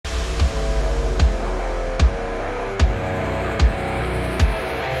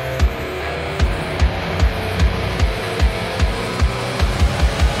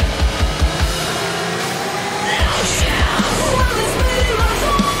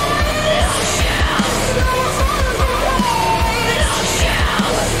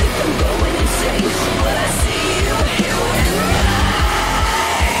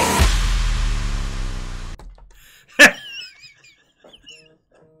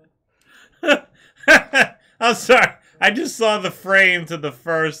I'm sorry. I just saw the frame to the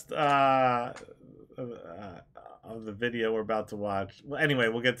first of the video we're about to watch. Well, anyway,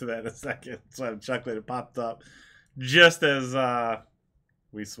 we'll get to that in a second. So I'm chuckling. It popped up just as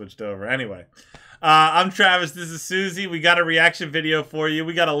we switched over. Anyway, I'm Travis. This is Susie. We got a reaction video for you.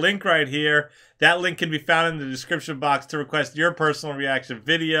 We got a link right here. That link can be found in the description box to request your personal reaction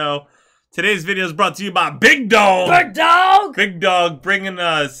video. Today's video is brought to you by Big Dog. Big Dog! Big Dog bringing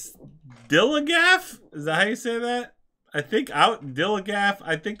us Dilligaf? Is that how you say that? I think Dilligaf.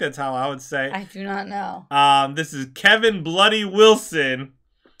 I think that's how I would say. I do not know. This is Kevin Bloody Wilson.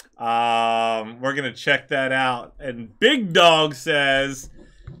 We're gonna check that out. And Big Dog says,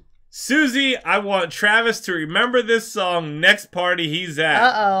 Susie, I want Travis to remember this song next party he's at.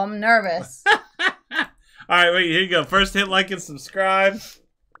 Uh-oh, I'm nervous. All right, wait, here you go. First, hit like and subscribe.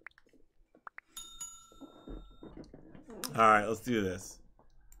 All right, let's do this.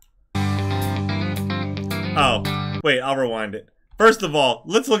 Oh, wait, I'll rewind it. First of all,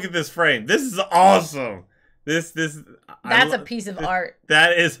 let's look at this frame. This is awesome. That's a piece of art.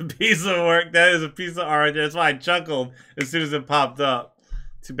 That is a piece of work. That is a piece of art. That's why I chuckled as soon as it popped up.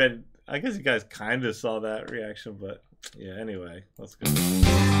 Too bad. I guess you guys kind of saw that reaction, but yeah, anyway, let's go.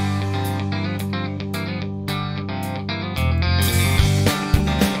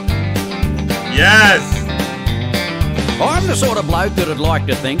 Yes! I'm the sort of bloke that'd like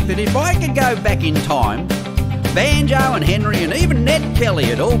to think that if I could go back in time, Banjo and Henry and even Ned Kelly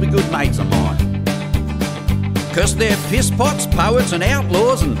would all be good mates of mine. 'Cause they're piss-pots, poets and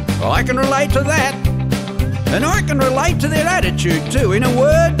outlaws, and I can relate to that. And I can relate to their attitude too. In a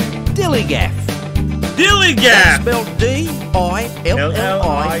word, Dilligaf. Dilligaf! That's spelled D-I-L-L-I-G-A-F.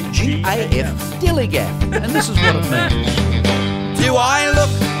 Dilligaf. And this is what it means. Do I look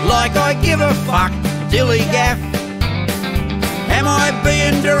like I give a fuck? Dilligaf. Am I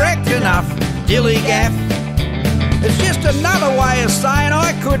being direct enough? Dilligaf. It's just another way of saying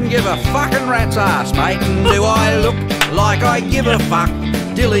I couldn't give a fucking rat's ass, mate. And do I look like I give a fuck?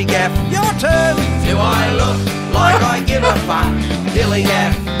 Dilligaf, your turn. Do I look like I give a fuck?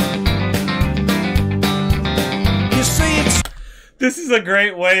 Dilligaf. You see, it's... This is a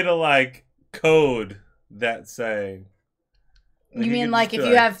great way to, like, code that saying. Like, you mean like if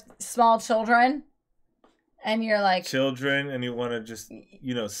you have small children and you're like... Children and you want to just,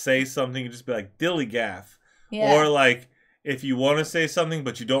 you know, say something, you just be like, Dilligaf. Yeah. Or like, if you want to say something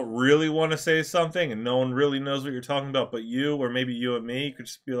but you don't really want to say something and no one really knows what you're talking about but you, or maybe you and me, you could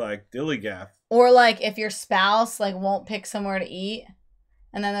just be like, Dilligaf. Or like if your spouse like won't pick somewhere to eat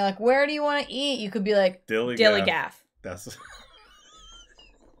and then they're like, where do you want to eat? You could be like, Dilligaf. That's...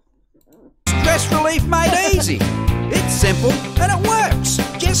 Stress relief made easy. It's simple and it works.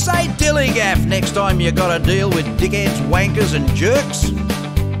 Just say Dilligaf next time you gotta deal with dickheads, wankers and jerks.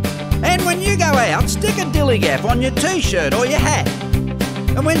 And when you go out, stick a Dilligaf on your t-shirt or your hat.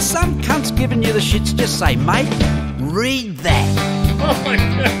 And when some cunt's giving you the shits, just say, mate, read that. Oh my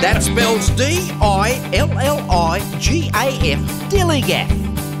God. That spells D-I-L-L-I-G-A-F, Dilligaf.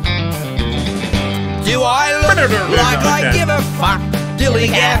 Do I look like I give a fuck?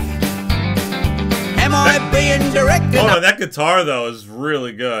 Dilligaf. Am I being direct enough? Hold on, that guitar though is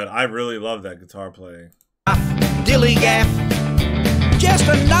really good. I really love that guitar playing. Dilligaf. Just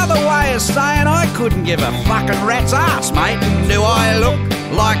another way of saying I couldn't give a fucking rat's ass, mate. Do I look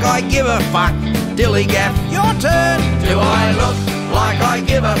like I give a fuck? Dilligaf, your turn. Do I look like I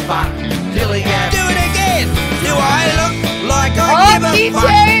give a fuck? Dilligaf. Do it again. Do I look like I give a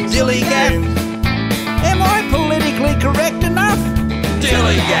fuck? Dilligaf. Am I politically correct enough?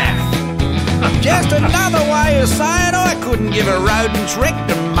 Dilligaf. Just another way of saying I couldn't give a rodent's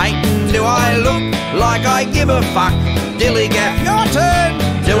rectum, mate. Do I look like I give a fuck? Dilligaf, your turn.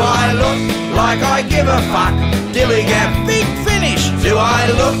 Do I look like I give a fuck? Dilligaf, big finish. Do I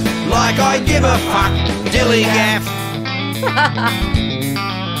look like I give a fuck? Dilligaf.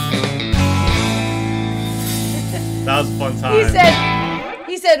 That was a fun time.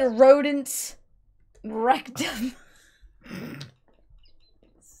 He said rodent's rectum.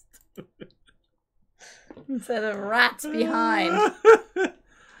 Instead of rats behind.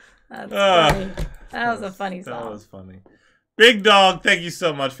 That's funny. That was a funny song. That was funny. Big Dog, thank you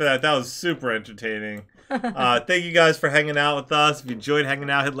so much for that. That was super entertaining. Thank you guys for hanging out with us. If you enjoyed hanging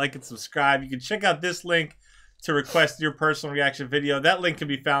out, hit like and subscribe. You can check out this link to request your personal reaction video. That link can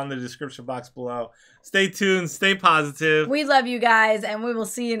be found in the description box below. Stay tuned. Stay positive. We love you guys, and we will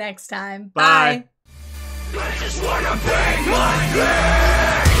see you next time. Bye. Bye. I just wanna be like this.